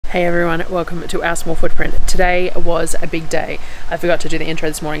Hey everyone, welcome to our small footprint. Today was a big day. I forgot to do the intro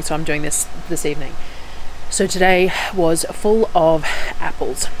this morning, so I'm doing this evening. So today was full of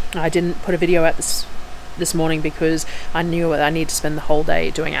apples. I didn't put a video out this morning because I knew I need to spend the whole day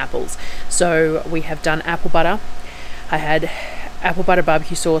doing apples. So we have done apple butter. I had apple butter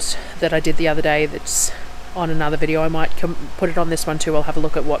barbecue sauce that I did the other day that's on another video. I might put it on this one too. I'll have a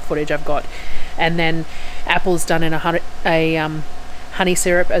look at what footage I've got. And then apples done in a honey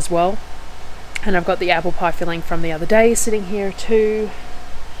syrup as well, and I've got the apple pie filling from the other day sitting here too.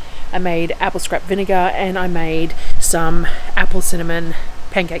 I made apple scrap vinegar and I made some apple cinnamon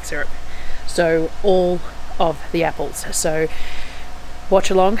pancake syrup, so all of the apples. So watch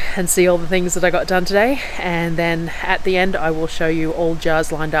along and see all the things that I got done today, and then at the end I will show you all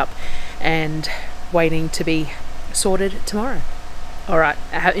jars lined up and waiting to be sorted tomorrow. Alright,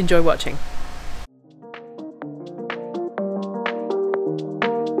 enjoy watching.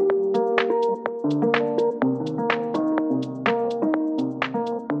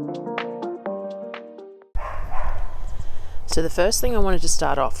 So the first thing I wanted to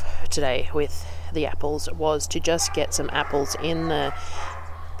start off today with the apples was to just get some apples in the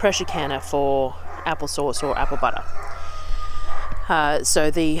pressure canner for applesauce or apple butter.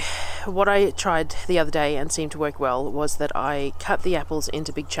 What I tried the other day and seemed to work well was that I cut the apples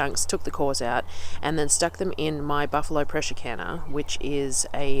into big chunks, took the cores out, and then stuck them in my Buffalo pressure canner, which is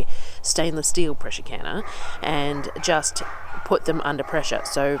a stainless steel pressure canner, and just put them under pressure.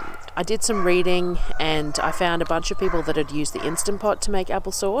 So I did some reading and I found a bunch of people that had used the Instant Pot to make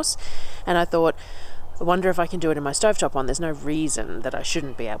applesauce, and I thought, I wonder if I can do it in my stovetop one. There's no reason that I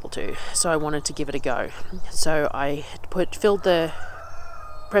shouldn't be able to, so I wanted to give it a go. So I filled the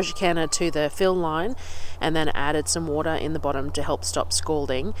pressure canner to the fill line and then added some water in the bottom to help stop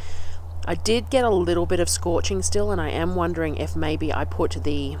scalding. I did get a little bit of scorching still, and I am wondering if maybe I put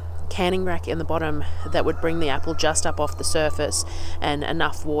the canning rack in the bottom that would bring the apple just up off the surface and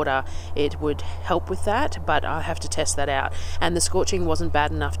enough water, it would help with that, but I'll have to test that out. And the scorching wasn't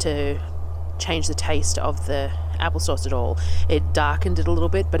bad enough to change the taste of the applesauce at all. It darkened it a little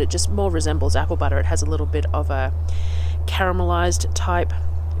bit, but it just more resembles apple butter. It has a little bit of a caramelized type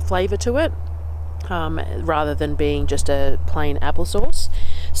flavor to it, rather than being just a plain applesauce.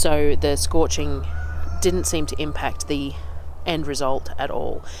 So the scorching didn't seem to impact the end result at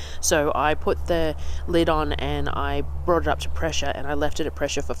all. So I put the lid on and I brought it up to pressure, and I left it at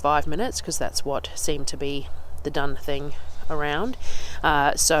pressure for 5 minutes because that's what seemed to be the done thing around.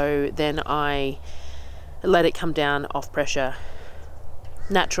 So then I let it come down off pressure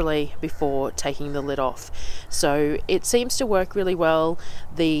naturally before taking the lid off. So it seems to work really well.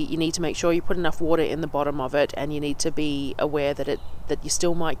 You need to make sure you put enough water in the bottom of it, and you need to be aware that you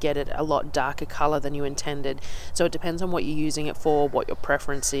still might get it a lot darker color than you intended. So it depends on what you're using it for, what your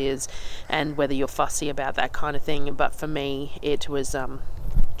preference is, and whether you're fussy about that kind of thing. But for me, it was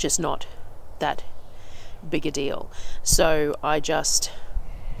just not that big a deal. So I just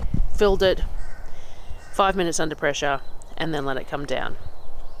filled it 5 minutes under pressure and then let it come down.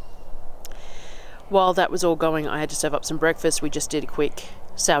 While that was all going, I had to serve up some breakfast. We just did quick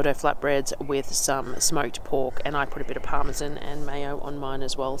sourdough flatbreads with some smoked pork, and I put a bit of parmesan and mayo on mine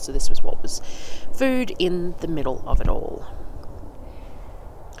as well. So this was what was food in the middle of it all.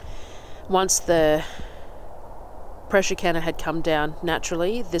 Once the pressure canner had come down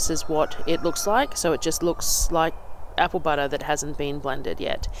naturally, this is what it looks like. So it just looks like apple butter that hasn't been blended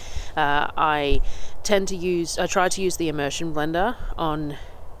yet. I tried to use the immersion blender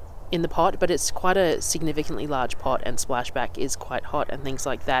in the pot, but it's quite a significantly large pot and splashback is quite hot and things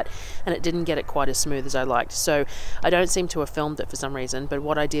like that, and it didn't get it quite as smooth as I liked. So I don't seem to have filmed it for some reason, but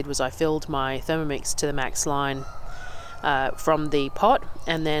what I did was I filled my Thermomix to the max line from the pot,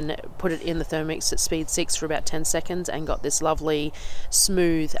 and then put it in the Thermomix at speed 6 for about 10 seconds and got this lovely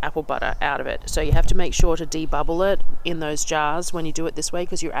smooth apple butter out of it. So you have to make sure to debubble it in those jars when you do it this way,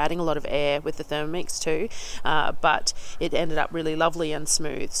 because you're adding a lot of air with the Thermomix too, but it ended up really lovely and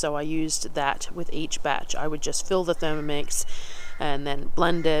smooth. So I used that with each batch. I would just fill the Thermomix and then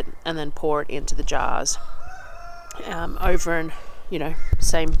blend it and then pour it into the jars over and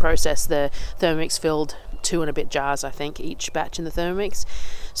same process. The Thermomix filled 2 and a bit jars, I think, each batch in the Thermomix.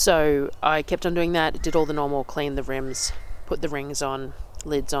 So I kept on doing that, did all the normal, cleaned the rims, put the rings on,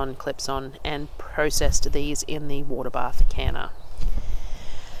 lids on, clips on, and processed these in the water bath canner.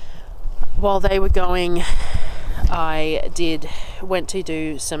 While they were going, I went to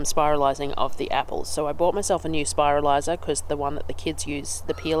do some spiralizing of the apples. So I bought myself a new spiralizer because the one that the kids use,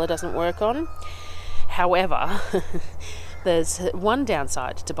 the peeler doesn't work on. However, There's one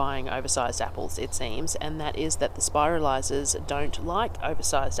downside to buying oversized apples, it seems, and that is that the spiralisers don't like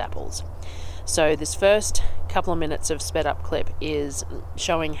oversized apples. So this first couple of minutes of sped up clip is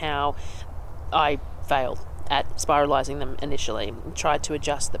showing how I failed at spiralising them initially. Tried to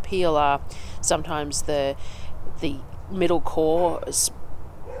adjust the peeler. Sometimes the middle core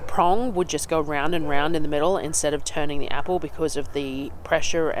prong would just go round and round in the middle instead of turning the apple because of the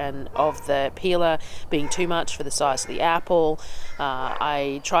pressure and of the peeler being too much for the size of the apple.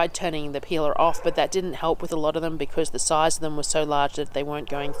 I tried turning the peeler off, but that didn't help with a lot of them because the size of them was so large that they weren't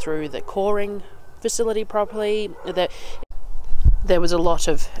going through the coring facility properly. There was a lot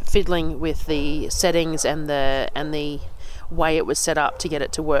of fiddling with the settings and the way it was set up to get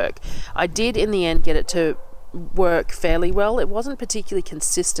it to work. I did in the end get it to work fairly well. It wasn't particularly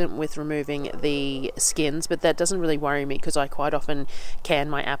consistent with removing the skins, but that doesn't really worry me because I quite often can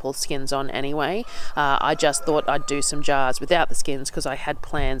my apple skins on anyway. I just thought I'd do some jars without the skins because I had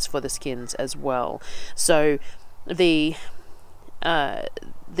plans for the skins as well. So the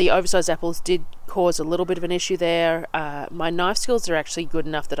oversized apples did cause a little bit of an issue there. My knife skills are actually good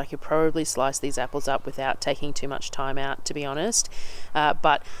enough that I could probably slice these apples up without taking too much time out, to be honest.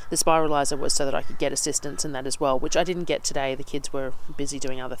 But the spiraliser was so that I could get assistance in that as well, which I didn't get today. The kids were busy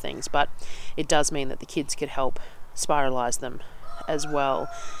doing other things, but it does mean that the kids could help spiralise them as well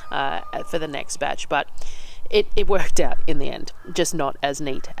for the next batch. But it worked out in the end, just not as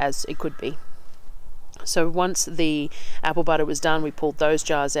neat as it could be. So once the apple butter was done, we pulled those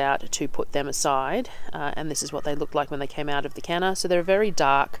jars out to put them aside, and this is what they looked like when they came out of the canner. So they're very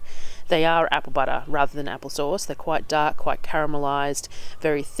dark. They are apple butter rather than applesauce. They're quite dark, quite caramelized,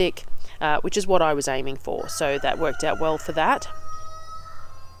 very thick, which is what I was aiming for. So that worked out well for that.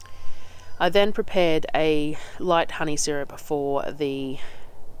 I then prepared a light honey syrup for the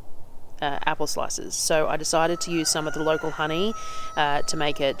apple slices. So I decided to use some of the local honey to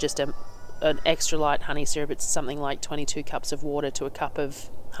make it just an extra light honey syrup. It's something like 22 cups of water to a cup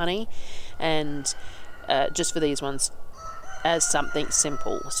of honey, and just for these ones as something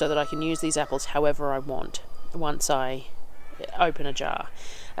simple so that I can use these apples however I want once I open a jar.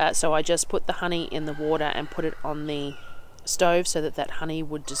 So I just put the honey in the water and put it on the stove so that that honey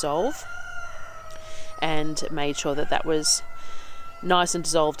would dissolve, and made sure that that was nice and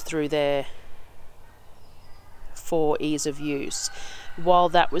dissolved through there for ease of use. While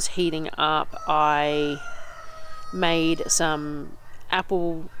that was heating up, I made some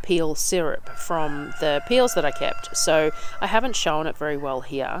apple peel syrup from the peels that I kept. So I haven't shown it very well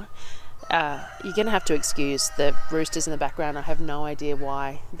here. You're going to have to excuse the roosters in the background. I have no idea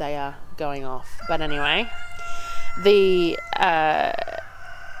why they are going off. But anyway,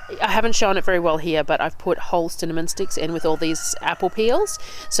 I haven't shown it very well here, but I've put whole cinnamon sticks in with all these apple peels.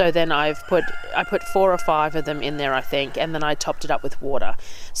 So then I put 4 or 5 of them in there, I think, and then I topped it up with water.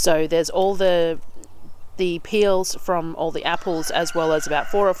 So there's all the peels from all the apples, as well as about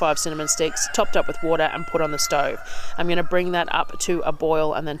 4 or 5 cinnamon sticks, topped up with water and put on the stove. I'm going to bring that up to a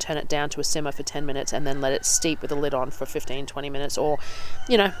boil and then turn it down to a simmer for 10 minutes and then let it steep with the lid on for 15-20 minutes, or,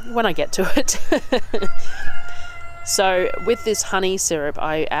 you know, when I get to it. So with this honey syrup,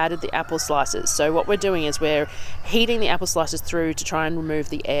 I added the apple slices. So what we're doing is we're heating the apple slices through to try and remove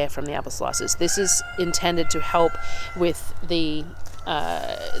the air from the apple slices. This is intended to help with the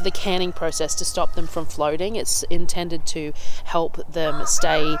canning process, to stop them from floating. It's intended to help them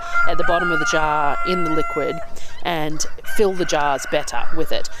stay at the bottom of the jar in the liquid and fill the jars better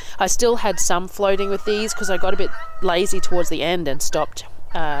with it. I still had some floating with these because I got a bit lazy towards the end and stopped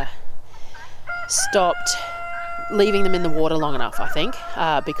leaving them in the water long enough, I think,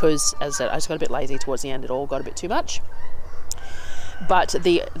 because, as I said, I just got a bit lazy towards the end. It all got a bit too much. But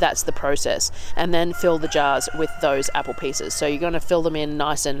that's the process. And then fill the jars with those apple pieces. So you're going to fill them in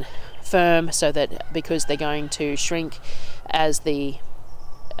nice and firm, so that, because they're going to shrink as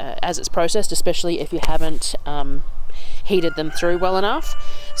it's processed, especially if you haven't heated them through well enough.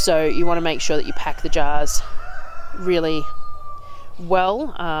 So you want to make sure that you pack the jars really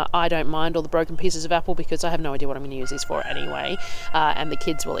well. I don't mind all the broken pieces of apple because I have no idea what I'm going to use these for anyway, and the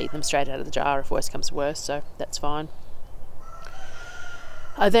kids will eat them straight out of the jar if worse comes to worse, so that's fine.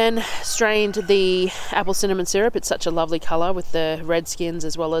 I then strained the apple cinnamon syrup. It's such a lovely colour with the red skins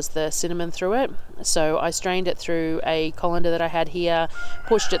as well as the cinnamon through it. So I strained it through a colander that I had here,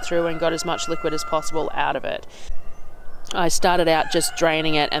 pushed it through and got as much liquid as possible out of it. I started out just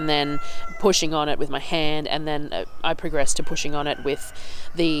draining it and then pushing on it with my hand, and then I progressed to pushing on it with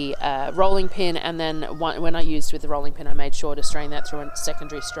the rolling pin, and then when I used with the rolling pin, I made sure to strain that through a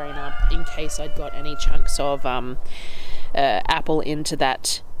secondary strainer in case I'd got any chunks of apple into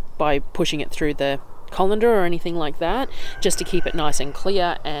that by pushing it through the colander or anything like that, just to keep it nice and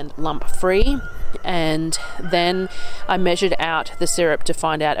clear and lump free. And then I measured out the syrup to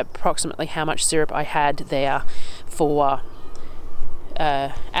find out approximately how much syrup I had there for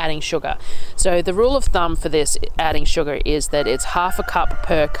adding sugar. So the rule of thumb for this adding sugar is that it's half a cup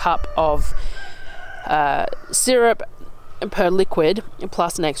per cup of syrup per liquid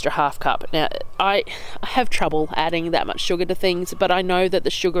plus an extra half cup. Now I have trouble adding that much sugar to things, but I know that the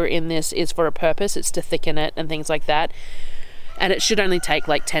sugar in this is for a purpose. It's to thicken it and things like that, and it should only take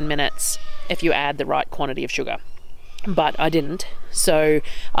like 10 minutes if you add the right quantity of sugar. But I didn't, so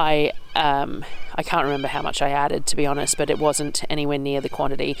I can't remember how much I added, to be honest, but it wasn't anywhere near the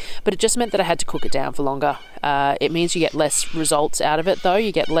quantity. But it just meant that I had to cook it down for longer. It means you get less results out of it, though.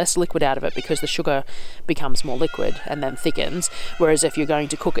 You get less liquid out of it because the sugar becomes more liquid and then thickens. Whereas if you're going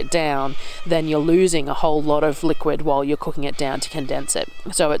to cook it down, then you're losing a whole lot of liquid while you're cooking it down to condense it.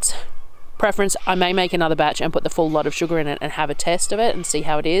 So it's preference. I may make another batch and put the full lot of sugar in it and have a test of it and see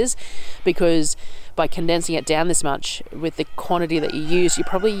how it is, because by condensing it down this much with the quantity that you use, you're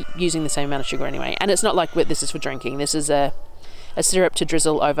probably using the same amount of sugar anyway. And it's not like this is for drinking. This is a syrup to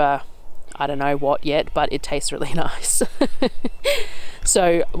drizzle over I don't know what yet, but it tastes really nice.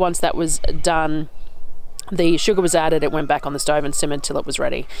 So once that was done, the sugar was added, it went back on the stove and simmered till it was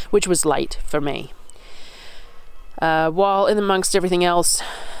ready, which was late for me. While in amongst everything else,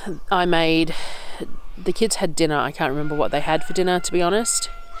 the kids had dinner. I can't remember what they had for dinner, to be honest.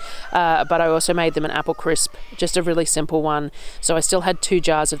 But I also made them an apple crisp, just a really simple one. So I still had 2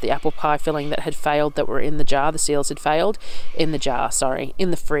 jars of the apple pie filling that had failed, that were in the jar. The seals had failed in the jar, sorry, in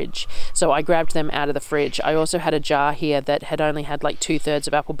the fridge. So I grabbed them out of the fridge. I also had a jar here that had only had like 2/3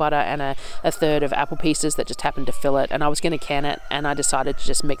 of apple butter and a third of apple pieces that just happened to fill it. And I was going to can it, and I decided to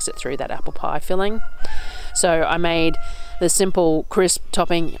just mix it through that apple pie filling. So I made the simple crisp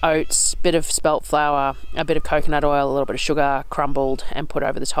topping: oats, bit of spelt flour, a bit of coconut oil, a little bit of sugar, crumbled and put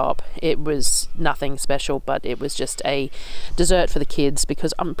over the top. It was nothing special, but it was just a dessert for the kids,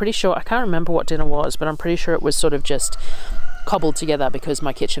 because I'm pretty sure, I can't remember what dinner was, but I'm pretty sure it was sort of just cobbled together because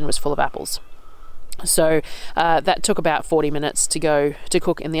my kitchen was full of apples. So that took about 40 minutes to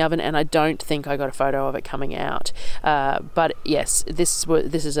cook in the oven, and I don't think I got a photo of it coming out. But yes, this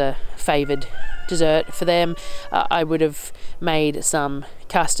is a favoured dessert for them. I would have made some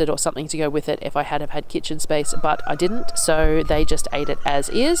custard or something to go with it if I had had kitchen space, but I didn't, so they just ate it as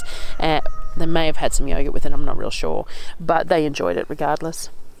is. They may have had some yogurt with it, I'm not real sure, but they enjoyed it regardless.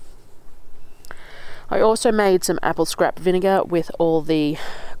 I also made some apple scrap vinegar with all the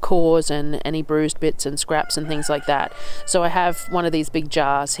cores and any bruised bits and scraps and things like that. So I have one of these big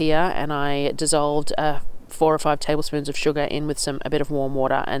jars here, and I dissolved 4 or 5 tablespoons of sugar in with a bit of warm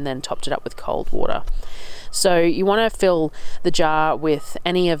water, and then topped it up with cold water. So you want to fill the jar with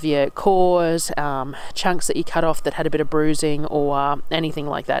any of your cores, chunks that you cut off that had a bit of bruising, or anything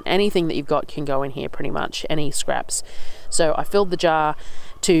like that. Anything that you've got can go in here, pretty much, any scraps. So I filled the jar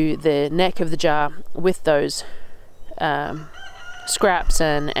to the neck of the jar with those scraps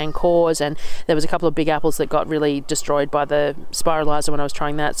and cores, and there was a couple of big apples that got really destroyed by the spiraliser when I was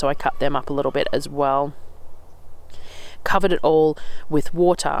trying that, so I cut them up a little bit as well. Covered it all with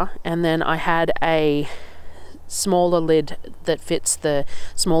water, and then I had a smaller lid that fits the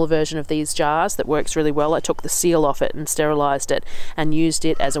smaller version of these jars that works really well. I took the seal off it and sterilized it and used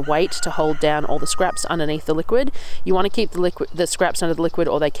it as a weight to hold down all the scraps underneath the liquid. You want to keep the scraps under the liquid,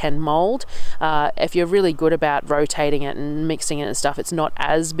 or they can mold. If you're really good about rotating it and mixing it and stuff, it's not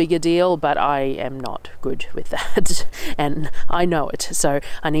as big a deal, but I am not good with that and I know it, so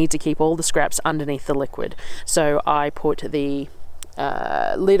I need to keep all the scraps underneath the liquid. So I put the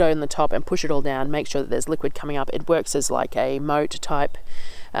lid on the top and push it all down, make sure that there's liquid coming up. It works as like a moat type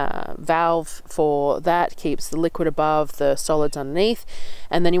valve for that, keeps the liquid above, the solids underneath,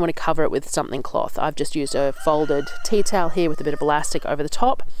 and then you want to cover it with something cloth. I've just used a folded tea towel here with a bit of elastic over the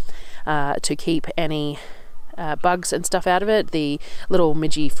top to keep any bugs and stuff out of it. The little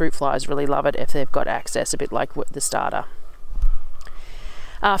midgy fruit flies really love it if they've got access, a bit like the starter.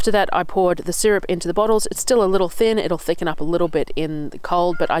 After that, I poured the syrup into the bottles. It's still a little thin. It'll thicken up a little bit in the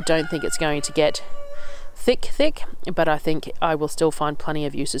cold, but I don't think it's going to get thick, but I think I will still find plenty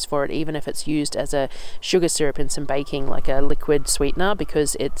of uses for it, even if it's used as a sugar syrup in some baking, like a liquid sweetener,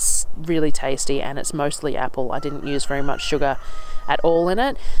 because it's really tasty and it's mostly apple. I didn't use very much sugar at all in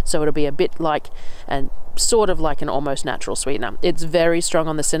it, so it'll be a bit like and sort of like an almost natural sweetener. It's very strong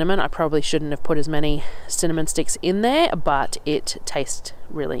on the cinnamon. I probably shouldn't have put as many cinnamon sticks in there, but it tastes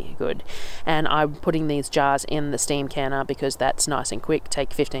really good. And I'm putting these jars in the steam canner because that's nice and quick,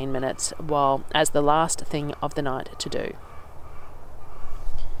 take 15 minutes as the last thing of the night to do.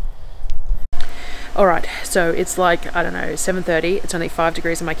 Alright, so it's like, I don't know, 7:30. It's only 5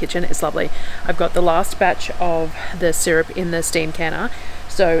 degrees in my kitchen. It's lovely. I've got the last batch of the syrup in the steam canner,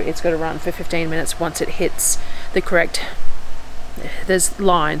 so it's got to run for 15 minutes once it hits the correct... There's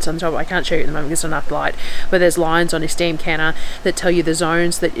lines on the top. I can't show you at the moment because there's not enough light, but there's lines on your steam canner that tell you the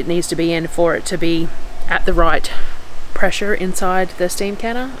zones that it needs to be in for it to be at the right pressure inside the steam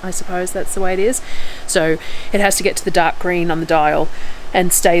canner. I suppose that's the way it is. So it has to get to the dark green on the dial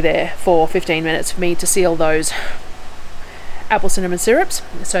and stay there for 15 minutes for me to seal those apple cinnamon syrups.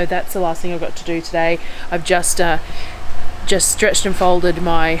 So that's the last thing I've got to do today. I've just stretched and folded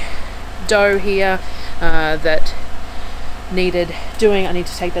my dough here that needed doing. I need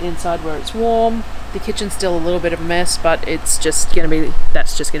to take that inside where it's warm. The kitchen's still a little bit of a mess, but it's just gonna be,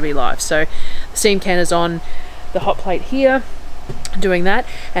 that's just gonna be life. So the steam canner's on the hot plate here, doing that.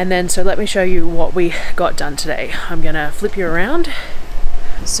 And then, so let me show you what we got done today. I'm gonna flip you around.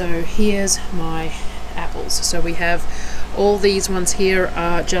 So here's my apples. So we have all these ones here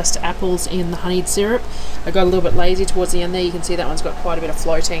are just apples in the honeyed syrup. I got a little bit lazy towards the end there. You can see that one's got quite a bit of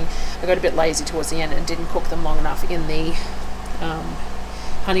floating. I got a bit lazy towards the end and didn't cook them long enough in the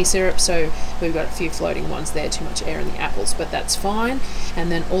honey syrup, so we've got a few floating ones there, too much air in the apples, but that's fine.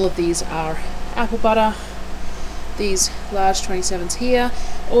 And then all of these are apple butter, these large 27s here.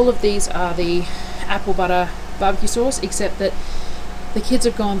 All of these are the apple butter barbecue sauce, except that the kids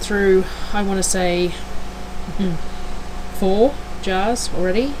have gone through, I want to say, 4 jars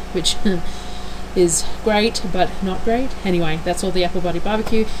already, which is great but not great. Anyway, that's all the apple butter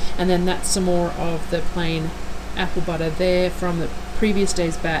barbecue, and then that's some more of the plain apple butter there from the previous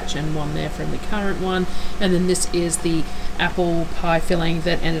day's batch, and one there from the current one. And then this is the apple pie filling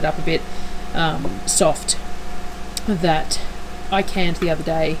that ended up a bit soft that I canned the other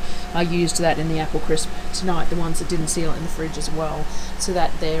day. I used that in the apple crisp tonight, the ones that didn't seal in the fridge as well. So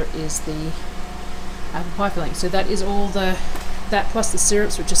that there is the apple pie filling. So that is all that plus the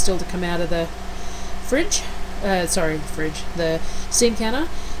syrups, which are still to come out of the fridge. The steam canner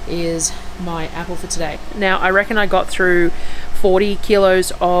is my apple for today. Now I reckon I got through 40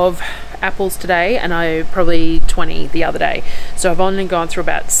 kilos of apples today, and I probably 20 the other day. So I've only gone through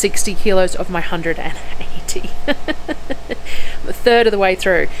about 60 kilos of my 180. A third of the way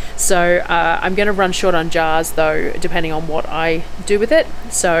through. So I'm going to run short on jars though, depending on what I do with it.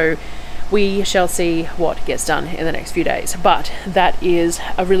 So we shall see what gets done in the next few days. But that is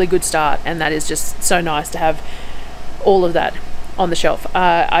a really good start, and that is just so nice to have all of that on the shelf.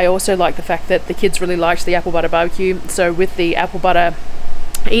 I also like the fact that the kids really liked the apple butter barbecue. So with the apple butter,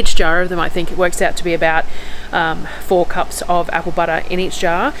 each jar of them, I think it works out to be about 4 cups of apple butter in each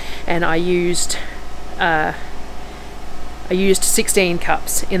jar, and I used 16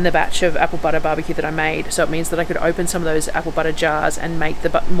 cups in the batch of apple butter barbecue that I made. So it means that I could open some of those apple butter jars and make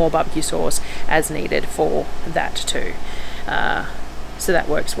the more barbecue sauce as needed for that too. So that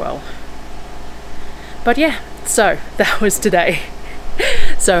works well. But yeah, so that was today.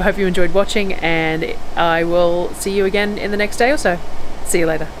 So I hope you enjoyed watching, and I will see you again in the next day or so. See you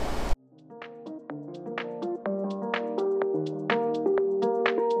later.